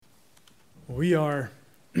We are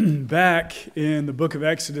back in the book of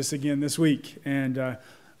Exodus again this week. And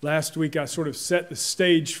last week I sort of set the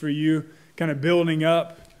stage for you, kind of building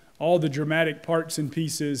up all the dramatic parts and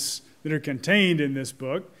pieces that are contained in this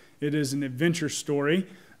book. It is an adventure story.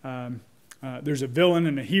 There's a villain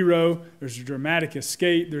and a hero. There's a dramatic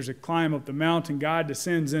escape. There's a climb up the mountain. God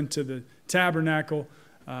descends into the tabernacle.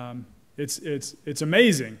 It's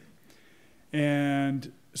amazing.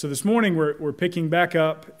 And so this morning we're picking back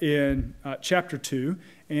up in chapter 2,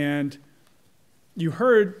 and you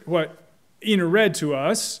heard what Ina read to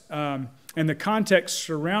us, and the context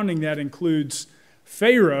surrounding that includes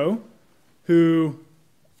Pharaoh, who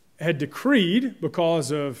had decreed,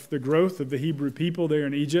 because of the growth of the Hebrew people there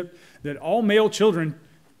in Egypt, that all male children,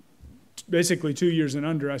 basically 2 years and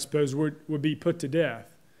under, I suppose, would be put to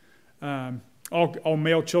death. All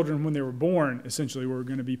male children, when they were born, essentially, were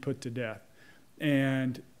going to be put to death.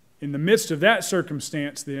 And in the midst of that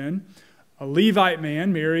circumstance, then, a Levite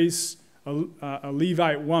man marries a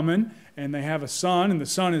Levite woman, and they have a son, and the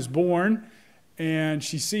son is born, and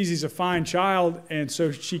she sees he's a fine child, and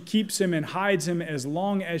so she keeps him and hides him as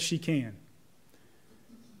long as she can.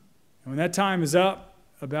 And when that time is up,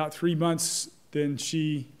 about 3 months, then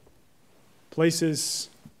she places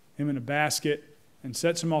him in a basket and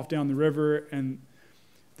sets him off down the river, and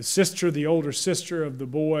the older sister of the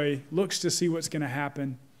boy, looks to see what's going to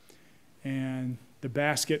happen, and the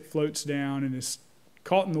basket floats down and is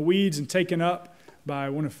caught in the weeds and taken up by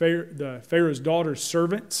one of the Pharaoh's daughter's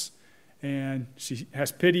servants, and she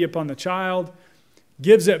has pity upon the child,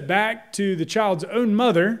 gives it back to the child's own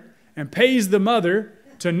mother, and pays the mother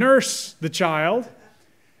to nurse the child.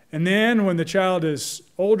 And then when the child is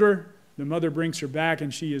older, the mother brings her back,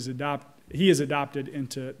 and he is adopted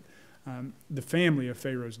into the family of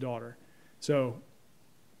Pharaoh's daughter. So,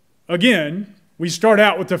 again, we start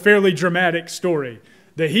out with a fairly dramatic story.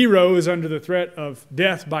 The hero is under the threat of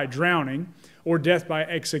death by drowning or death by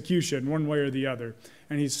execution, one way or the other.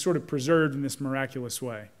 And he's sort of preserved in this miraculous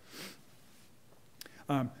way.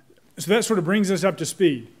 So that sort of brings us up to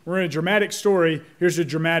speed. We're in a dramatic story. Here's a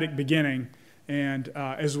dramatic beginning. And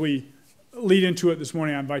as we lead into it this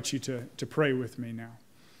morning, I invite you to pray with me now.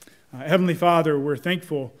 Heavenly Father, we're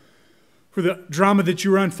thankful for the drama that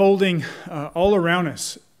you are unfolding all around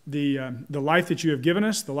us, the life that you have given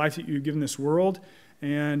us, the life that you have given this world,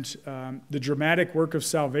 and the dramatic work of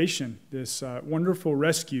salvation, this wonderful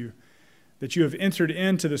rescue that you have entered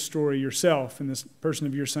into the story yourself in this person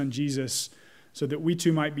of your Son Jesus, so that we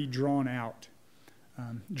too might be drawn out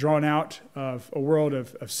of a world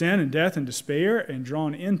of sin and death and despair, and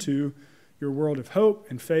drawn into your world of hope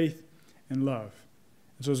and faith and love.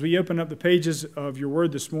 And so as we open up the pages of your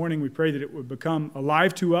word this morning, we pray that it would become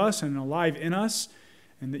alive to us and alive in us,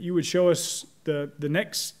 and that you would show us the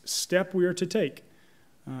next step we are to take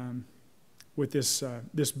with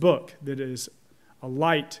this book that is a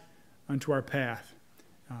light unto our path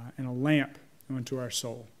and a lamp unto our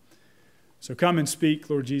soul. So come and speak,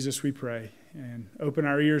 Lord Jesus, we pray, and open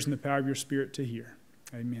our ears in the power of your Spirit to hear.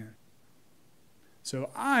 Amen.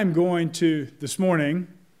 So I'm going to, this morning,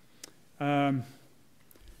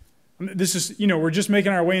 this is, we're just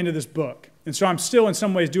making our way into this book. And so I'm still in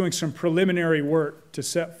some ways doing some preliminary work to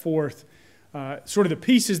set forth sort of the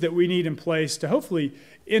pieces that we need in place to hopefully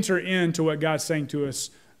enter into what God's saying to us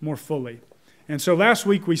more fully. And so last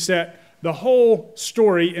week we set the whole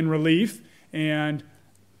story in relief and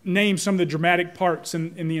named some of the dramatic parts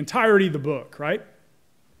in the entirety of the book, right?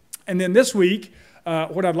 And then this week,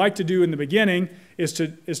 what I'd like to do in the beginning is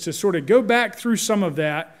to sort of go back through some of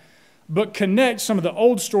that, but connect some of the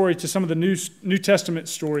old story to some of the New Testament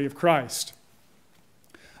story of Christ.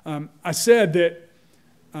 I said that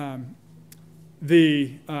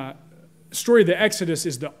the story of the Exodus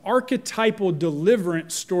is the archetypal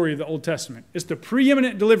deliverance story of the Old Testament. It's the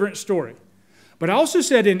preeminent deliverance story. But I also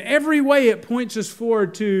said in every way it points us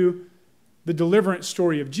forward to the deliverance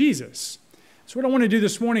story of Jesus. So what I want to do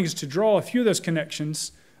this morning is to draw a few of those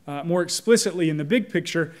connections more explicitly in the big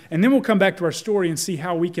picture, and then we'll come back to our story and see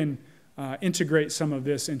how we can integrate some of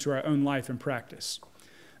this into our own life and practice.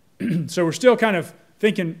 So we're still kind of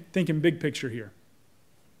thinking big picture here.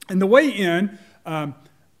 And the way in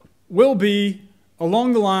will be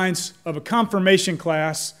along the lines of a confirmation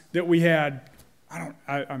class that we had,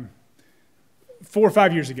 4 or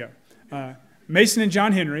 5 years ago. Mason and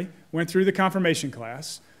John Henry went through the confirmation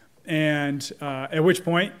class, and at which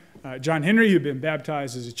point John Henry, who had been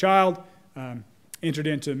baptized as a child, entered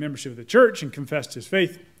into membership of the church and confessed his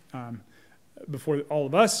faith before all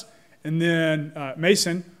of us. And then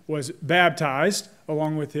Mason was baptized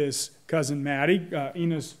along with his cousin Maddie,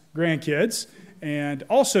 Ina's grandkids, and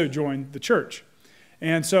also joined the church.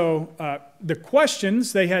 And so the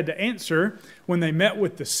questions they had to answer when they met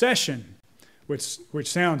with the session, which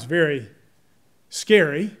sounds very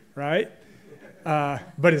scary, right?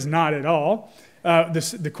 But is not at all.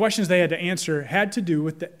 The questions they had to answer had to do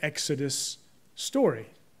with the Exodus story.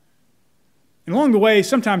 And along the way,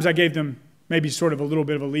 sometimes I gave them maybe sort of a little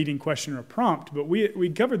bit of a leading question or a prompt, but we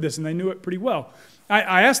covered this and they knew it pretty well.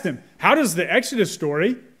 I asked them, how does the Exodus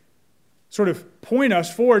story sort of point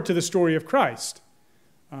us forward to the story of Christ?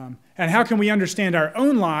 And how can we understand our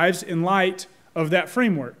own lives in light of that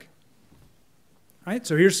framework? Right?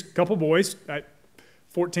 So here's a couple boys at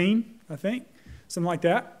 14, I think, something like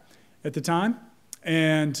that at the time,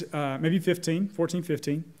 and maybe 15, 14,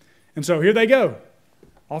 15. And so here they go,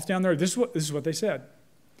 off down there. This is what they said.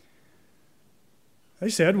 They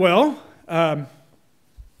said, well, the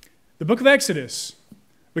book of Exodus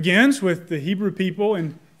begins with the Hebrew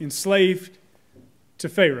people enslaved to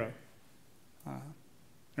Pharaoh.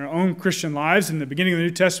 Our own Christian lives in the beginning of the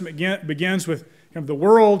New Testament begins with kind of the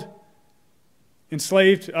world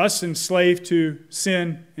us enslaved to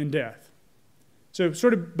sin and death. So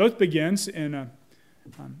sort of both begins in an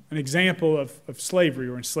example of slavery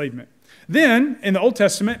or enslavement. Then, in the Old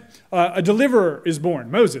Testament, a deliverer is born,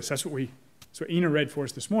 Moses. That's what Ina read for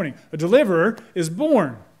us this morning. A deliverer is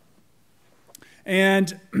born.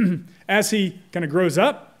 And as he kind of grows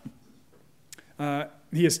up,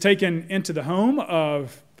 he is taken into the home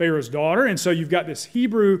of Pharaoh's daughter. And so you've got this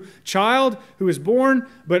Hebrew child who is born,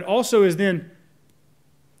 but also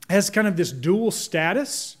has kind of this dual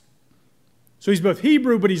status. So he's both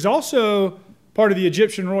Hebrew, but he's also part of the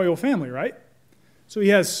Egyptian royal family, right? So he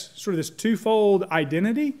has sort of this twofold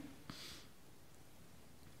identity.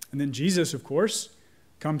 And then Jesus, of course,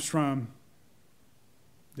 comes from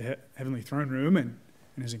the heavenly throne room and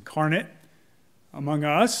is incarnate among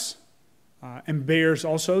us and bears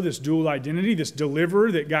also this dual identity. This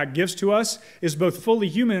deliverer that God gives to us is both fully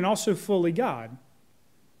human and also fully God.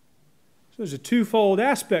 So there's a twofold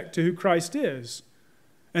aspect to who Christ is.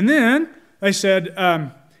 And then they said,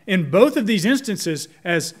 in both of these instances,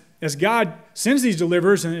 as God sends these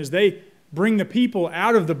deliverers and as they bring the people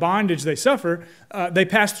out of the bondage they suffer, they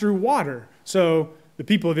pass through water. So the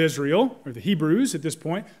people of Israel, or the Hebrews at this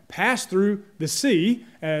point, pass through the sea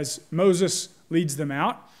as Moses leads them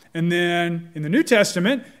out. And then in the New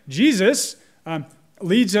Testament, Jesus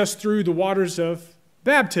leads us through the waters of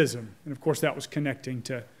baptism. And of course, that was connecting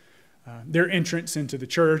to their entrance into the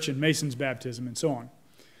church and Mason's baptism and so on.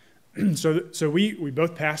 So we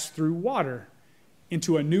both pass through water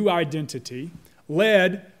into a new identity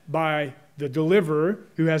led by the deliverer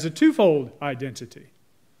who has a twofold identity.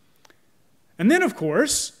 And then, of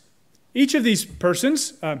course, each of these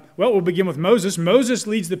persons, we'll begin with Moses. Moses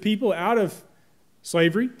leads the people out of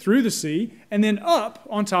slavery through the sea and then up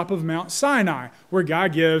on top of Mount Sinai, where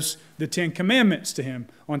God gives the 10 Commandments to him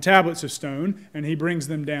on tablets of stone, and he brings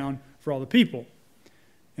them down for all the people.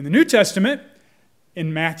 In the New Testament,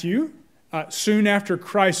 in Matthew, soon after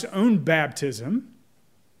Christ's own baptism,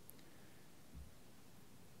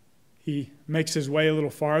 he makes his way a little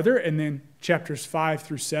farther, and then chapters 5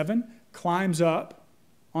 through 7 climbs up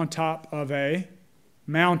on top of a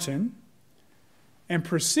mountain and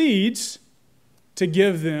proceeds to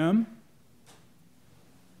give them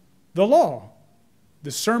the law,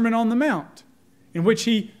 the Sermon on the Mount, in which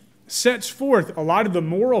he sets forth a lot of the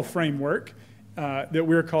moral framework that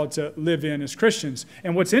we're called to live in as Christians.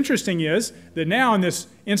 And what's interesting is that now in this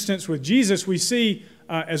instance with Jesus, we see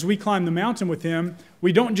as we climb the mountain with him,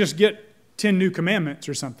 we don't just get 10 new commandments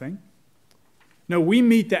or something. No, we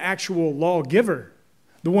meet the actual lawgiver.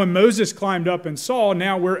 The one Moses climbed up and saw,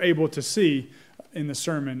 now we're able to see in the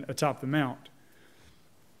sermon atop the mount.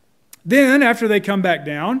 Then, after they come back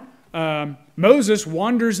down, Moses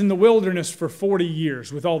wanders in the wilderness for 40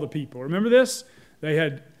 years with all the people. Remember this? They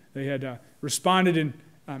had responded in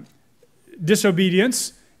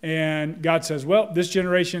disobedience, and God says, well, this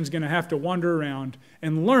generation is going to have to wander around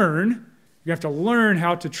and learn. You have to learn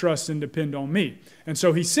how to trust and depend on me. And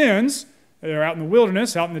so he sends, they're out in the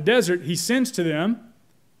wilderness, out in the desert, he sends to them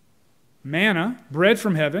manna, bread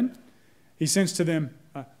from heaven. He sends to them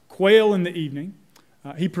quail in the evening.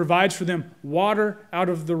 He provides for them water out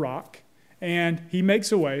of the rock, and he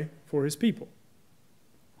makes a way for his people.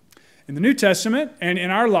 In the New Testament, and in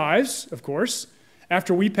our lives, of course,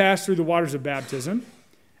 after we pass through the waters of baptism,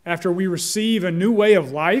 after we receive a new way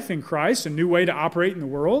of life in Christ, a new way to operate in the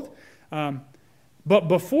world, but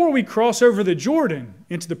before we cross over the Jordan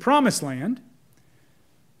into the Promised Land,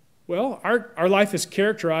 well, our life is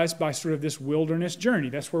characterized by sort of this wilderness journey.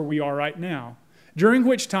 That's where we are right now, during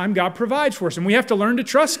which time God provides for us. And we have to learn to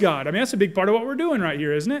trust God. I mean, that's a big part of what we're doing right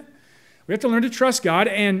here, isn't it? We have to learn to trust God,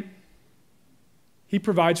 and He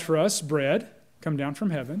provides for us bread, come down from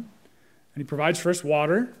heaven, and He provides for us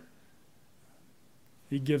water.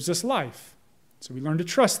 He gives us life. So we learn to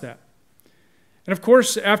trust that. And of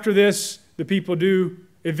course, after this, the people do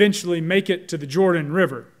eventually make it to the Jordan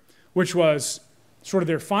River, which was sort of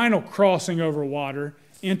their final crossing over water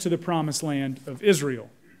into the promised land of Israel.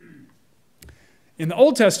 In the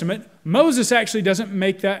Old Testament, Moses actually doesn't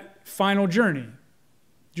make that final journey. Do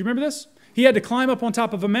you remember this? He had to climb up on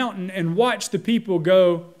top of a mountain and watch the people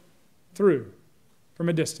go through from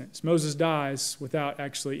a distance. Moses dies without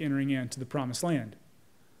actually entering into the promised land.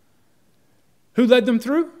 Who led them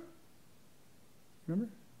through? Remember?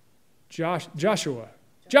 Joshua.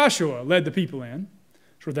 Joshua led the people in,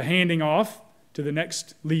 sort of the handing off to the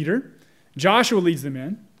next leader. Joshua leads them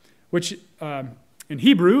in, which in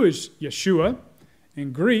Hebrew is Yeshua.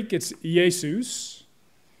 In Greek, it's Jesus.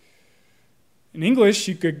 In English,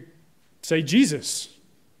 you could say Jesus.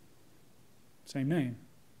 Same name.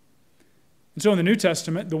 And so in the New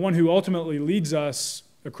Testament, the one who ultimately leads us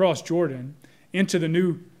across Jordan into the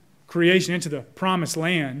new creation, into the promised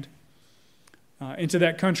land, into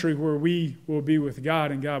that country where we will be with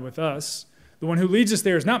God and God with us, the one who leads us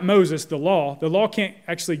there is not Moses, the law. The law can't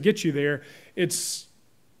actually get you there. It's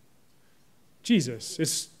Jesus.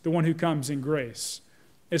 It's the one who comes in grace.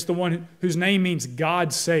 It's the one whose name means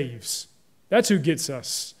God saves. That's who gets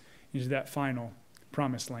us into that final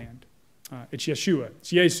promised land. It's Yeshua. It's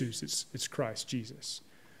Jesus. It's Christ, Jesus.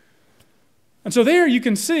 And so there you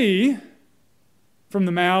can see from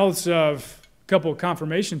the mouths of a couple of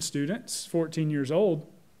confirmation students, 14 years old,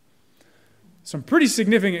 some pretty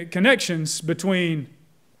significant connections between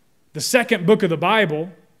the second book of the Bible,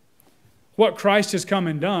 what Christ has come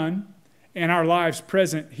and done, and our lives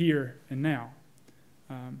present here and now.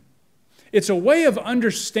 It's a way of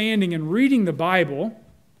understanding and reading the Bible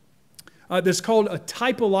that's called a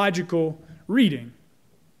typological reading.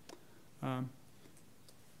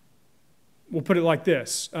 We'll put it like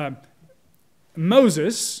this.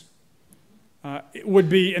 Moses would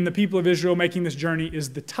be, and the people of Israel making this journey,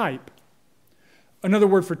 is the type. Another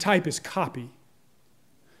word for type is copy.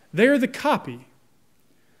 They're the copy.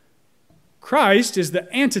 Christ is the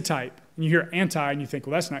antitype. And you hear anti and you think,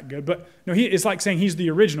 well, that's not good. But no, it's like saying he's the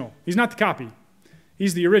original. He's not the copy.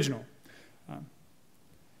 He's the original.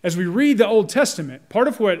 As we read the Old Testament, part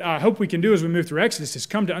of what I hope we can do as we move through Exodus is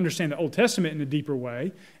come to understand the Old Testament in a deeper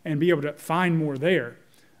way and be able to find more there.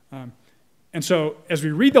 And so as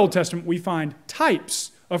we read the Old Testament, we find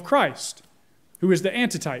types of Christ, who is the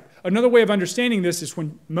antitype. Another way of understanding this is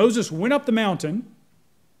when Moses went up the mountain,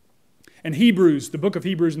 and Hebrews, the book of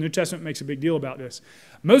Hebrews in the New Testament makes a big deal about this.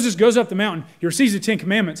 Moses goes up the mountain. He receives the Ten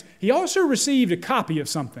Commandments. He also received a copy of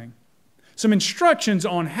something, some instructions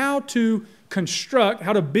on how to construct,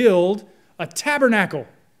 how to build a tabernacle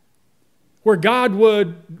where God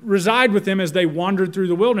would reside with them as they wandered through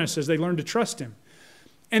the wilderness, as they learned to trust Him.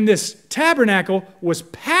 And this tabernacle was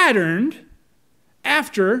patterned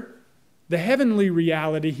after the heavenly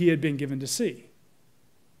reality he had been given to see.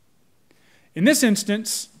 In this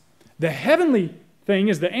instance, the heavenly thing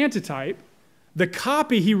is the antitype. The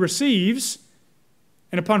copy he receives,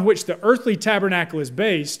 and upon which the earthly tabernacle is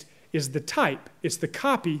based, is the type. It's the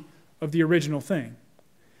copy of the original thing.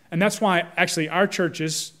 And that's why actually our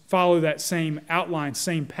churches follow that same outline,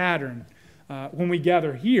 same pattern. When we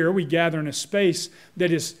gather here, we gather in a space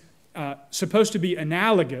that is supposed to be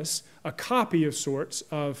analogous, a copy of sorts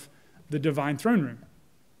of the divine throne room.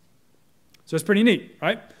 So it's pretty neat,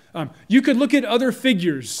 right? You could look at other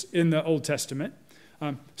figures in the Old Testament.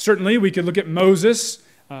 Certainly, we could look at Moses.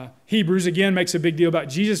 Hebrews, again, makes a big deal about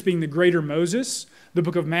Jesus being the greater Moses. The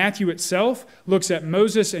book of Matthew itself looks at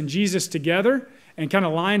Moses and Jesus together and kind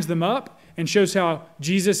of lines them up and shows how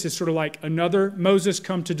Jesus is sort of like another Moses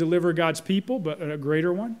come to deliver God's people, but a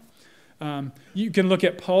greater one. You can look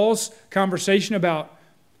at Paul's conversation about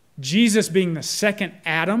Jesus being the second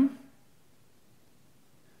Adam.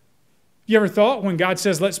 You ever thought when God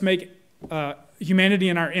says, let's make humanity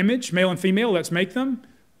in our image, male and female, let's make them,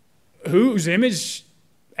 whose image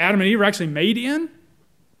Adam and Eve were actually made in?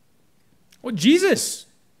 Well, Jesus.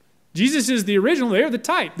 Jesus is the original. They're the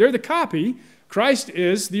type. They're the copy. Christ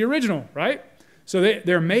is the original, right? So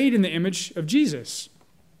they're made in the image of Jesus.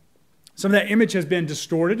 Some of that image has been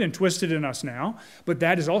distorted and twisted in us now, but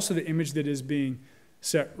that is also the image that is being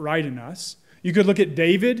set right in us. You could look at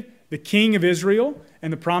David, the king of Israel,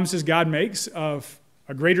 and the promises God makes of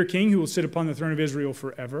a greater king who will sit upon the throne of Israel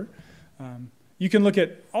forever. You can look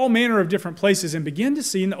at all manner of different places and begin to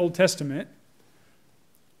see in the Old Testament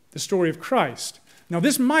the story of Christ. Now,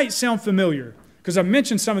 this might sound familiar because I've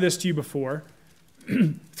mentioned some of this to you before.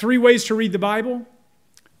 Three ways to read the Bible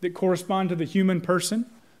that correspond to the human person: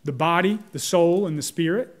 the body, the soul, and the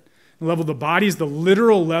spirit. The level of the body is the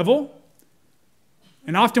literal level,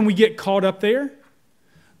 and often we get caught up there.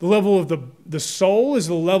 The level of the soul is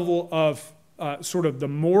the level of sort of the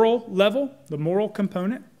moral level, the moral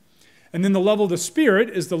component. And then the level of the spirit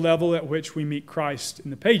is the level at which we meet Christ in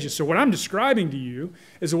the pages. So what I'm describing to you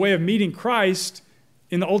is a way of meeting Christ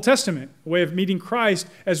in the Old Testament, a way of meeting Christ.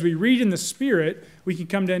 As we read in the Spirit, we can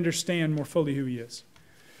come to understand more fully who He is.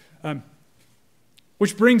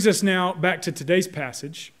 Which brings us now back to today's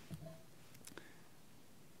passage.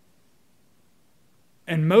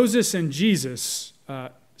 And Moses and Jesus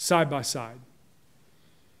side by side.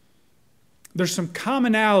 There's some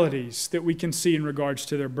commonalities that we can see in regards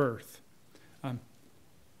to their birth.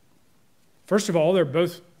 First of all, they're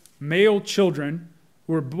both male children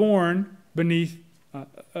who were born beneath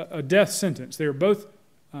a death sentence. They were both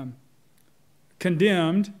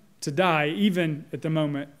condemned to die even at the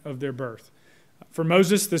moment of their birth. For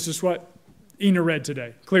Moses, this is what Ina read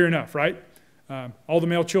today. Clear enough, right? All the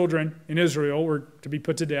male children in Israel were to be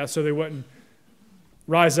put to death so they wouldn't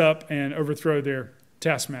rise up and overthrow their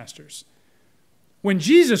taskmasters. When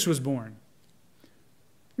Jesus was born,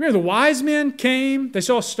 remember the wise men came, they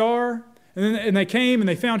saw a star, and they came and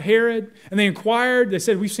they found Herod, and they inquired. They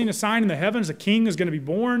said, we've seen a sign in the heavens, a king is going to be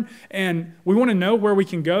born, and we want to know where we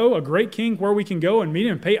can go, a great king, where we can go and meet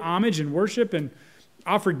him and pay homage and worship and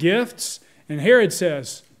offer gifts. And Herod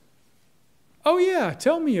says, oh yeah,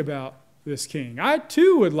 tell me about this king. I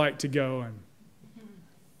too would like to go and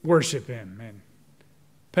worship him and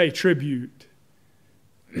pay tribute.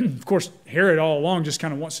 Of course, Herod all along just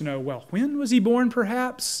kind of wants to know, well, when was he born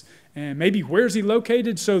perhaps? And maybe where's he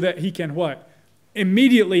located so that he can what?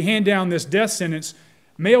 Immediately hand down this death sentence.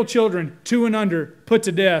 Male children 2 and under put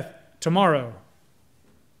to death tomorrow.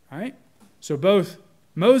 All right? So both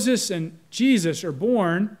Moses and Jesus are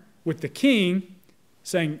born with the king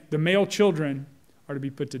saying the male children are to be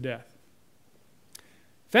put to death.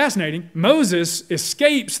 Fascinating. Moses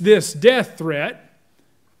escapes this death threat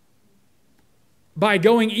by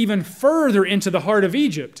going even further into the heart of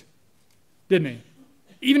Egypt, didn't he?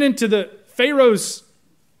 Even into the Pharaoh's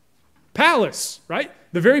palace, right?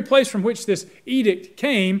 The very place from which this edict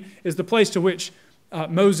came is the place to which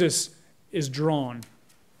Moses is drawn.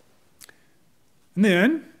 And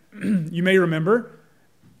then, you may remember,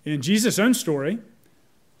 in Jesus' own story,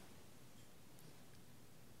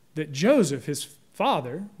 that Joseph, his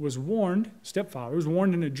father, stepfather, was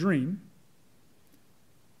warned in a dream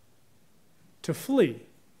to flee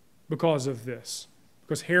because of this,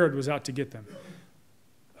 because Herod was out to get them.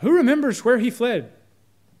 Who remembers where he fled?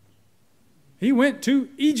 He went to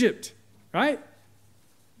Egypt, right?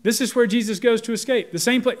 This is where Jesus goes to escape. The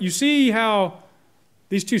same place. You see how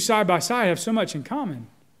these two side by side have so much in common.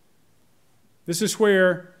 This is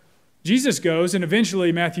where Jesus goes, and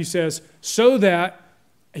eventually Matthew says, so that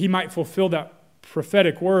he might fulfill that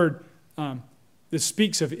prophetic word that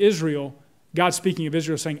speaks of Israel, God speaking of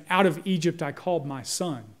Israel, saying, out of Egypt I called my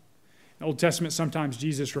son. In the Old Testament, sometimes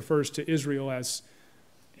Jesus refers to Israel as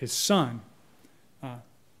his son.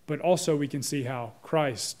 But also we can see how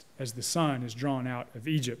Christ, as the son, is drawn out of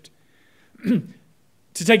Egypt. To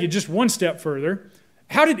take it just one step further,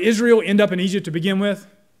 how did Israel end up in Egypt to begin with?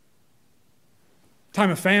 Time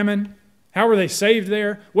of famine. How were they saved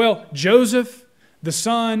there? Well, Joseph, the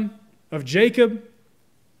son of Jacob,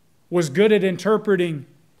 was good at interpreting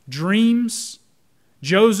dreams.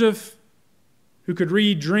 Joseph, who could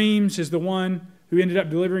read dreams, is the one who ended up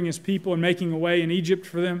delivering his people and making a way in Egypt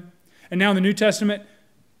for them. And now in the New Testament,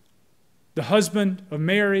 the husband of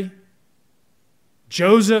Mary,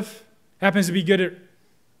 Joseph, happens to be good at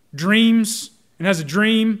dreams and has a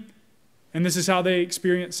dream, and this is how they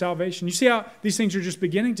experience salvation. You see how these things are just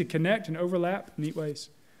beginning to connect and overlap in neat ways.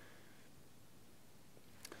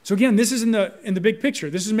 So again, this is in the big picture.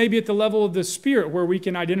 This is maybe at the level of the Spirit where we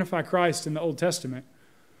can identify Christ in the Old Testament.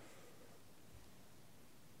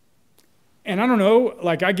 And I don't know,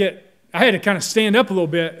 I had to kind of stand up a little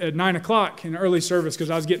bit at 9 o'clock in early service because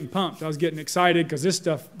I was getting pumped. I was getting excited because this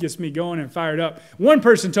stuff gets me going and fired up. One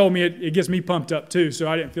person told me it gets me pumped up too, so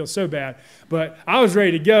I didn't feel so bad. But I was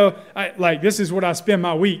ready to go. This is what I spend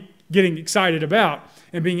my week getting excited about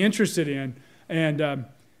and being interested in. And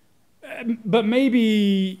but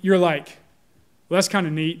maybe you're like, well, that's kind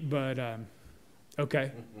of neat, but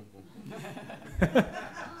okay.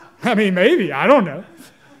 I mean, maybe. I don't know.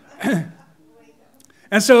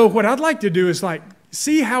 And so what I'd like to do is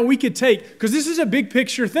see how we could take, because this is a big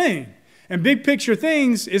picture thing. And big picture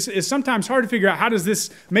things is sometimes hard to figure out, how does this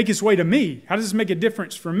make its way to me? How does this make a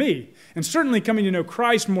difference for me? And certainly coming to know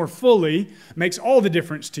Christ more fully makes all the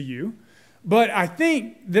difference to you. But I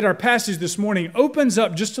think that our passage this morning opens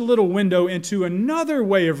up just a little window into another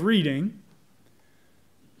way of reading,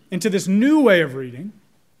 into this new way of reading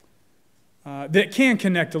that can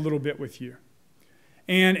connect a little bit with you.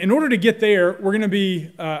 And in order to get there, I'm going to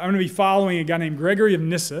be following a guy named Gregory of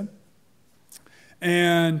Nyssa.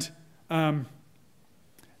 And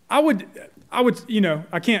I would,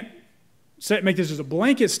 I can't make this as a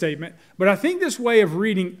blanket statement, but I think this way of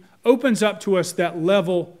reading opens up to us that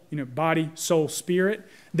level, body, soul, spirit,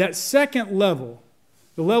 that second level,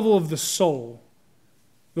 the level of the soul,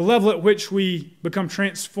 the level at which we become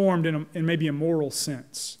transformed in maybe a moral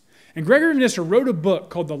sense. And Gregory of Nyssa wrote a book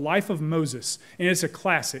called The Life of Moses, and it's a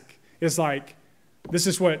classic. It's like, this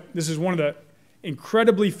is one of the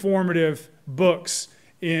incredibly formative books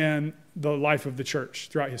in the life of the church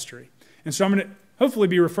throughout history. And so I'm going to hopefully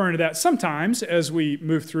be referring to that sometimes as we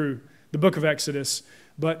move through the book of Exodus.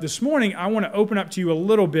 But this morning, I want to open up to you a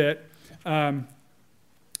little bit some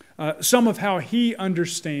of how he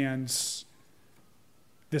understands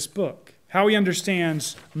this book, how he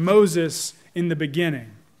understands Moses in the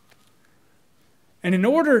beginning. And in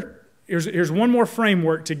order, here's one more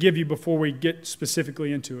framework to give you before we get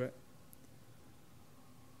specifically into it.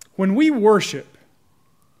 When we worship,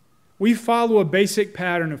 we follow a basic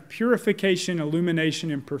pattern of purification, illumination,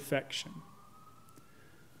 and perfection.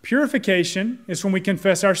 Purification is when we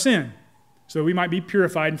confess our sin, so we might be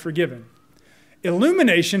purified and forgiven.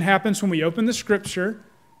 Illumination happens when we open the Scripture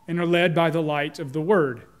and are led by the light of the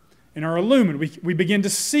Word, and are illumined. We begin to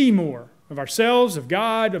see more of ourselves, of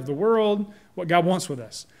God, of the world, what God wants with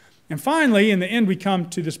us. And finally, in the end, we come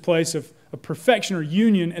to this place of perfection or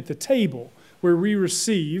union at the table, where we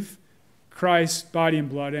receive Christ's body and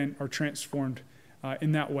blood and are transformed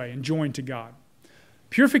in that way and joined to God.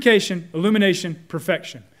 Purification, illumination,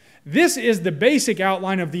 perfection. This is the basic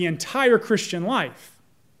outline of the entire Christian life.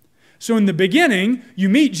 So in the beginning, you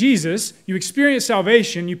meet Jesus, you experience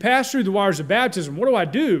salvation, you pass through the waters of baptism.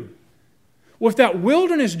 What do? Well, if that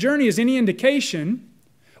wilderness journey is any indication,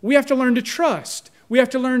 we have to learn to trust. We have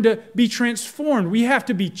to learn to be transformed. We have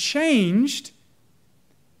to be changed.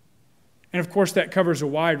 And of course, that covers a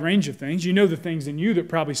wide range of things. You know the things in you that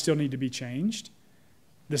probably still need to be changed.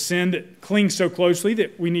 The sin that clings so closely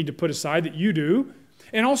that we need to put aside, that you do.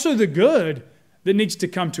 And also the good that needs to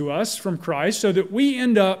come to us from Christ, so that we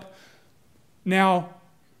end up now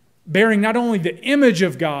bearing not only the image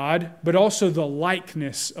of God, but also the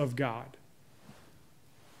likeness of God.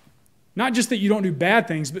 Not just that you don't do bad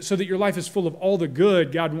things, but so that your life is full of all the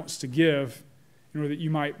good God wants to give in order that you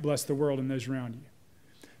might bless the world and those around you.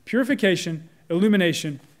 Purification,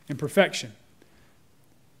 illumination, and perfection.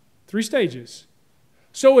 3 stages.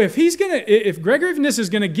 So if Gregory of Nyssa is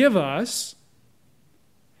going to give us,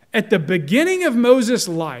 at the beginning of Moses'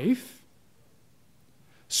 life,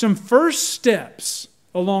 some first steps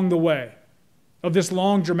along the way of this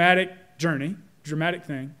long, dramatic journey, dramatic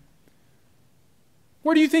thing,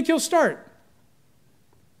 where do you think he'll start?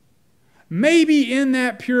 Maybe in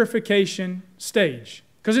that purification stage,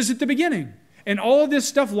 because it's at the beginning. And all of this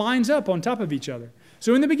stuff lines up on top of each other.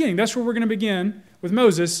 So in the beginning, that's where we're going to begin with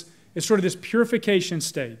Moses. It's sort of this purification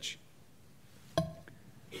stage.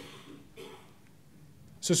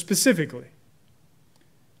 So specifically,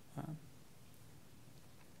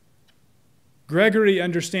 Gregory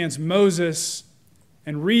understands Moses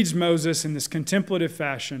and reads Moses in this contemplative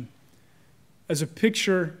fashion as a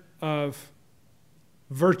picture of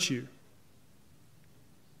virtue.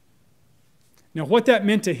 Now, what that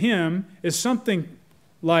meant to him is something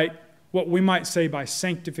like what we might say by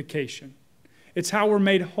sanctification. It's how we're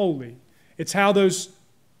made holy. It's how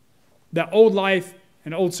that old life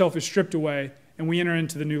and old self is stripped away and we enter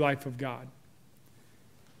into the new life of God.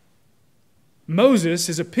 Moses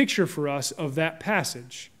is a picture for us of that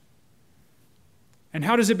passage. And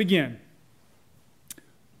how does it begin?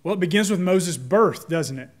 Well, it begins with Moses' birth,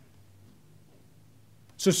 doesn't it?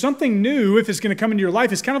 So something new, if it's going to come into your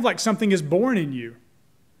life, is kind of like something is born in you.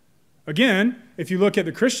 Again, if you look at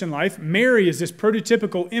the Christian life, Mary is this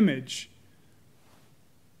prototypical image.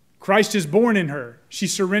 Christ is born in her. She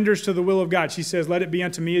surrenders to the will of God. She says, "Let it be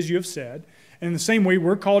unto me as you have said." And in the same way,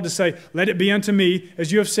 we're called to say, "Let it be unto me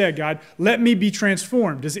as you have said, God. Let me be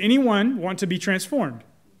transformed." Does anyone want to be transformed?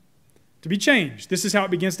 To be changed? This is how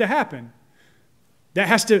it begins to happen. That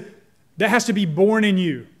has to be born in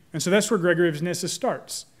you. And so that's where Gregory of Nyssa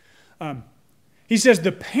starts. He says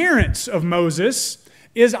the parents of Moses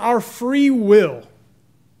is our free will.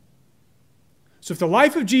 So if the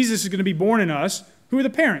life of Jesus is going to be born in us, who are the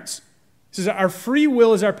parents? He says, our free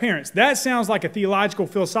will is our parents. That sounds like a theological,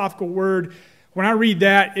 philosophical word. When I read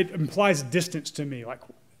that, it implies distance to me. Like,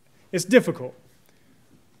 it's difficult.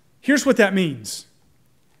 Here's what that means.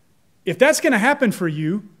 If that's going to happen for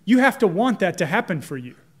you, you have to want that to happen for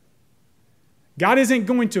you. God isn't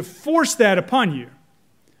going to force that upon you.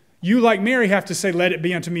 You, like Mary, have to say, let it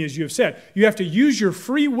be unto me as you have said. You have to use your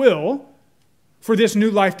free will for this new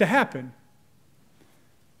life to happen.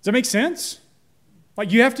 Does that make sense?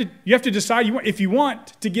 Like you have to decide if you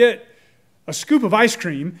want to get a scoop of ice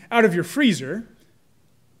cream out of your freezer.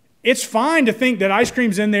 It's fine to think that ice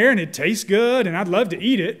cream's in there and it tastes good and I'd love to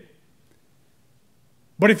eat it.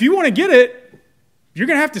 But if you want to get it, you're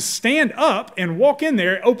going to have to stand up and walk in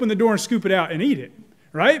there, open the door and scoop it out and eat it,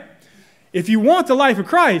 right? If you want the life of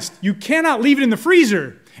Christ, you cannot leave it in the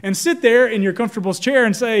freezer and sit there in your comfortable chair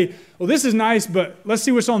and say, well, this is nice, but let's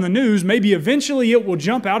see what's on the news. Maybe eventually it will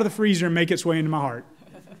jump out of the freezer and make its way into my heart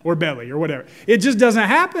or belly or whatever. It just doesn't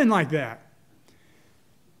happen like that.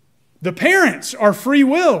 The parents are free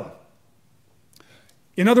will.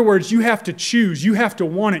 In other words, you have to choose. You have to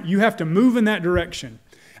want it. You have to move in that direction.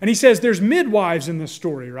 And he says there's midwives in this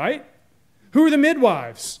story, right? Who are the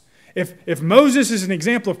midwives? If Moses is an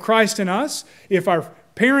example of Christ in us, if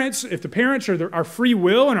the parents are our free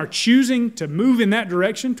will and are choosing to move in that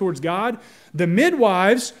direction towards God, the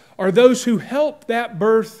midwives are those who help that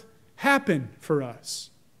birth happen for us.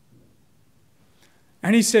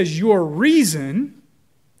 And he says your reason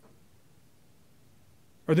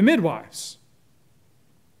are the midwives.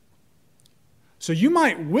 So you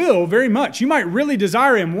might will very much. You might really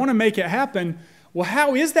desire and want to make it happen. Well,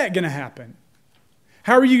 how is that going to happen?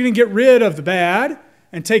 How are you going to get rid of the bad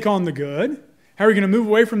and take on the good? How are you going to move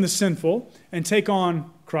away from the sinful and take on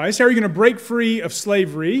Christ? How are you going to break free of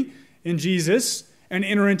slavery in Jesus and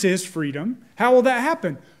enter into his freedom? How will that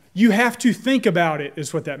happen? You have to think about it,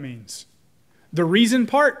 is what that means. The reason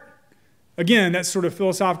part, again, that's sort of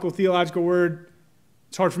philosophical, theological word.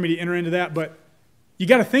 It's hard for me to enter into that, but you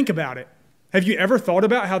got to think about it. Have you ever thought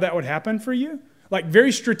about how that would happen for you? Like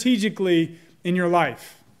very strategically in your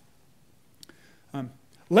life.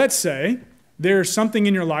 Let's say there's something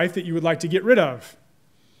in your life that you would like to get rid of.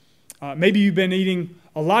 Maybe you've been eating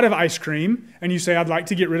a lot of ice cream and you say, I'd like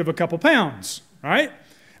to get rid of a couple pounds, right?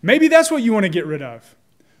 Maybe that's what you want to get rid of.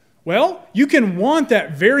 Well, you can want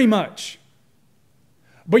that very much.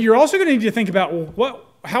 But you're also going to need to think about, well,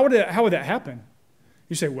 how would that happen?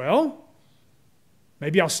 You say, well,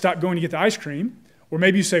 maybe I'll stop going to get the ice cream. Or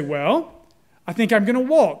maybe you say, well, I think I'm going to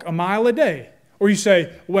walk a mile a day. Or you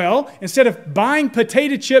say, well, instead of buying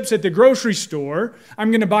potato chips at the grocery store, I'm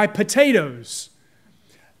going to buy potatoes.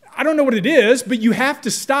 I don't know what it is, but you have to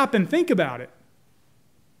stop and think about it.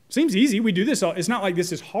 Seems easy. We do this. It's not like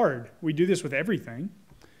this is hard. We do this with everything.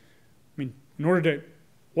 I mean, in order to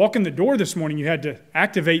walk in the door this morning, you had to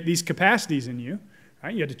activate these capacities in you.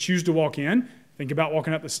 Right? You had to choose to walk in, think about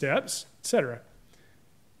walking up the steps, etc.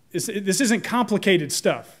 This isn't complicated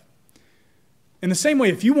stuff. In the same way,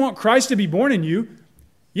 if you want Christ to be born in you,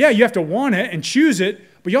 yeah, you have to want it and choose it,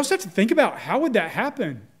 but you also have to think about how would that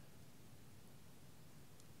happen?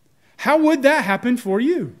 How would that happen for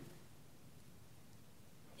you?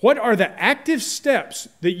 What are the active steps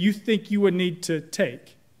that you think you would need to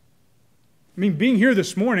take? I mean, being here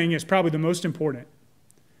this morning is probably the most important.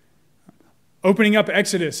 Opening up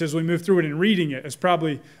Exodus as we move through it and reading it is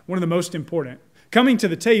probably one of the most important. Coming to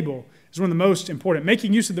the table is one of the most important.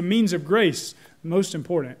 Making use of the means of grace, most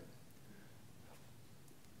important.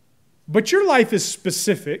 But your life is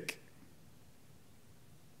specific.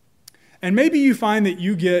 And maybe you find that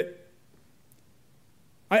you get...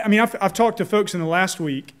 I've talked to folks in the last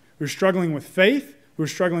week who are struggling with faith, who are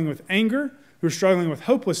struggling with anger, who are struggling with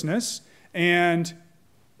hopelessness, and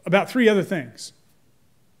about 3 other things.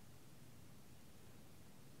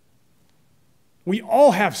 We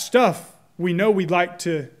all have stuff we know we'd like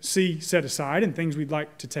to see set aside and things we'd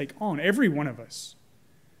like to take on, every one of us.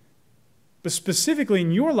 But specifically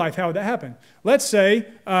in your life, how would that happen? Let's say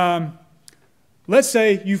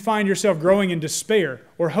you find yourself growing in despair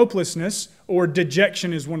or hopelessness, or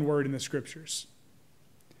dejection is one word in the scriptures.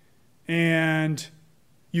 And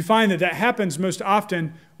you find that happens most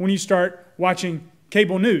often when you start watching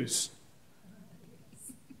cable news,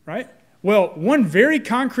 right? Well, one very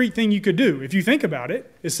concrete thing you could do, if you think about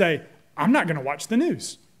it, is say, I'm not going to watch the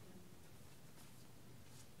news.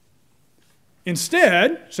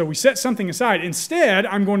 Instead, so we set something aside. Instead,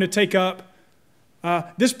 I'm going to take up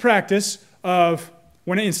this practice of,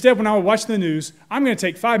 when I watch the news, I'm going to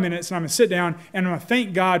take 5 minutes and I'm going to sit down and I'm going to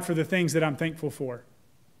thank God for the things that I'm thankful for.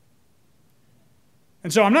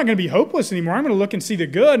 And so I'm not going to be hopeless anymore. I'm going to look and see the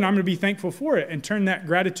good, and I'm going to be thankful for it and turn that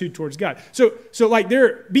gratitude towards God. So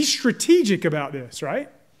be strategic about this, right?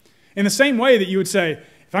 In the same way that you would say,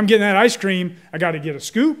 if I'm getting that ice cream, I got to get a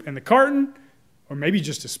scoop and the carton, or maybe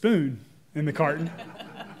just a spoon in the carton.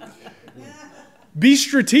 Be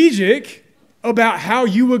strategic about how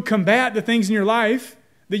you would combat the things in your life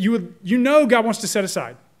that you know God wants to set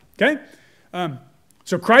aside. Okay?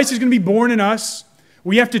 So Christ is going to be born in us.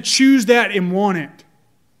 We have to choose that and want it.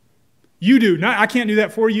 You do. I can't do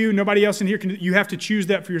that for you. Nobody else in here can. You have to choose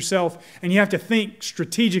that for yourself, and you have to think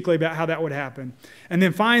strategically about how that would happen. And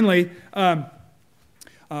then finally,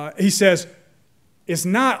 he says, it's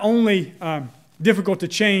not only difficult to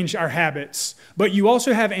change our habits, but you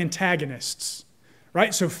also have antagonists,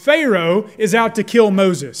 right? So Pharaoh is out to kill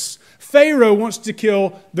Moses. Pharaoh wants to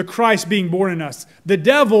kill the Christ being born in us. The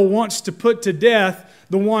devil wants to put to death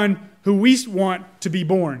the one who we want to be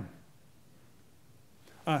born.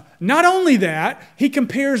 Not only that, he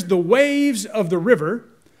compares the waves of the river,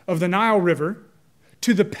 of the Nile River,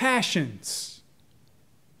 to the passions.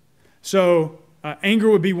 So anger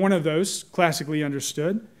would be one of those, classically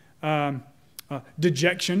understood.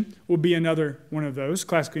 Dejection would be another one of those,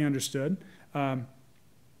 classically understood.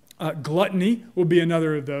 Gluttony would be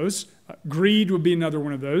another of those. Greed would be another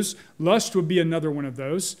one of those. Lust would be another one of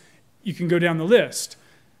those. You can go down the list.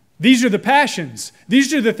 These are the passions.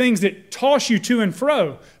 These are the things that toss you to and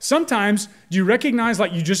fro. Sometimes, do you recognize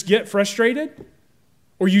like you just get frustrated?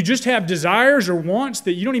 Or you just have desires or wants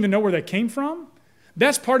that you don't even know where they came from?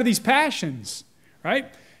 That's part of these passions,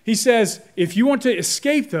 right? He says, if you want to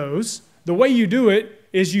escape those, the way you do it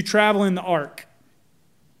is you travel in the ark.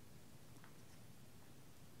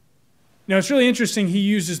 Now, it's really interesting he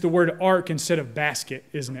uses the word ark instead of basket,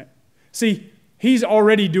 isn't it? See, he's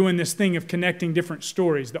already doing this thing of connecting different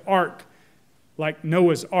stories. The ark, like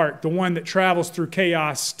Noah's ark, the one that travels through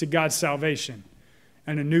chaos to God's salvation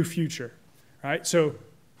and a new future, right? So,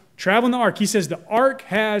 travel in the ark. He says the ark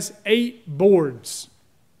has 8 boards.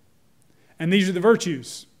 And these are the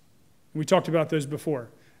virtues. We talked about those before.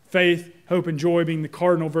 Faith, hope, and joy being the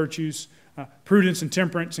cardinal virtues. Prudence and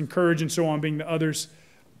temperance and courage and so on being the others.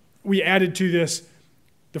 We added to this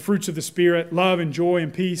the fruits of the Spirit, love and joy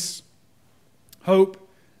and peace, hope,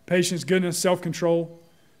 patience, goodness, self-control.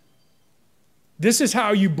 This is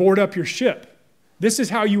how you board up your ship. This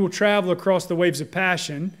is how you will travel across the waves of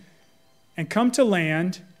passion and come to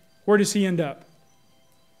land. Where does he end up?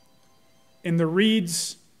 In the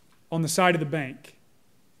reeds on the side of the bank,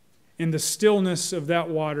 in the stillness of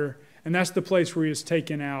that water, and that's the place where he is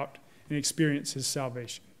taken out and experiences his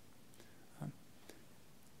salvation.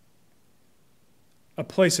 A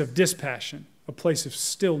place of dispassion, a place of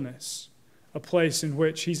stillness, a place in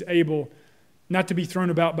which he's able not to be thrown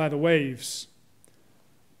about by the waves,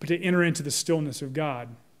 but to enter into the stillness of God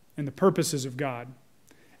and the purposes of God.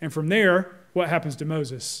 And from there, what happens to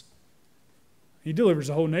Moses? He delivers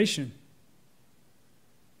a whole nation.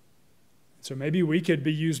 So maybe we could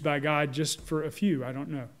be used by God just for a few, I don't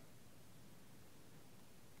know.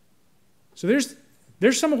 So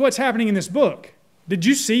there's some of what's happening in this book. Did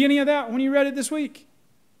you see any of that when you read it this week?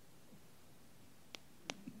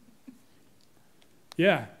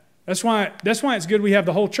 Yeah, that's why it's good we have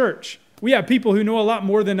the whole church. We have people who know a lot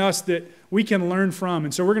more than us that we can learn from.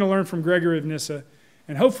 And so we're going to learn from Gregory of Nyssa.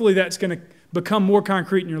 And hopefully that's going to become more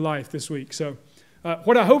concrete in your life this week. So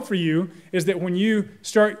what I hope for you is that when you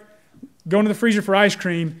start going to the freezer for ice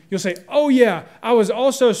cream, you'll say, oh yeah, I was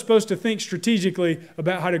also supposed to think strategically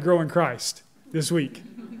about how to grow in Christ this week.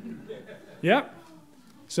 Yeah.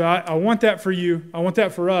 So I want that for you. I want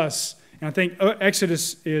that for us. And I think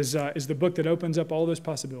Exodus is the book that opens up all those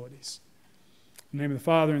possibilities. In the name of the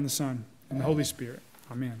Father, and the Son, and the Holy Spirit.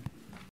 Amen.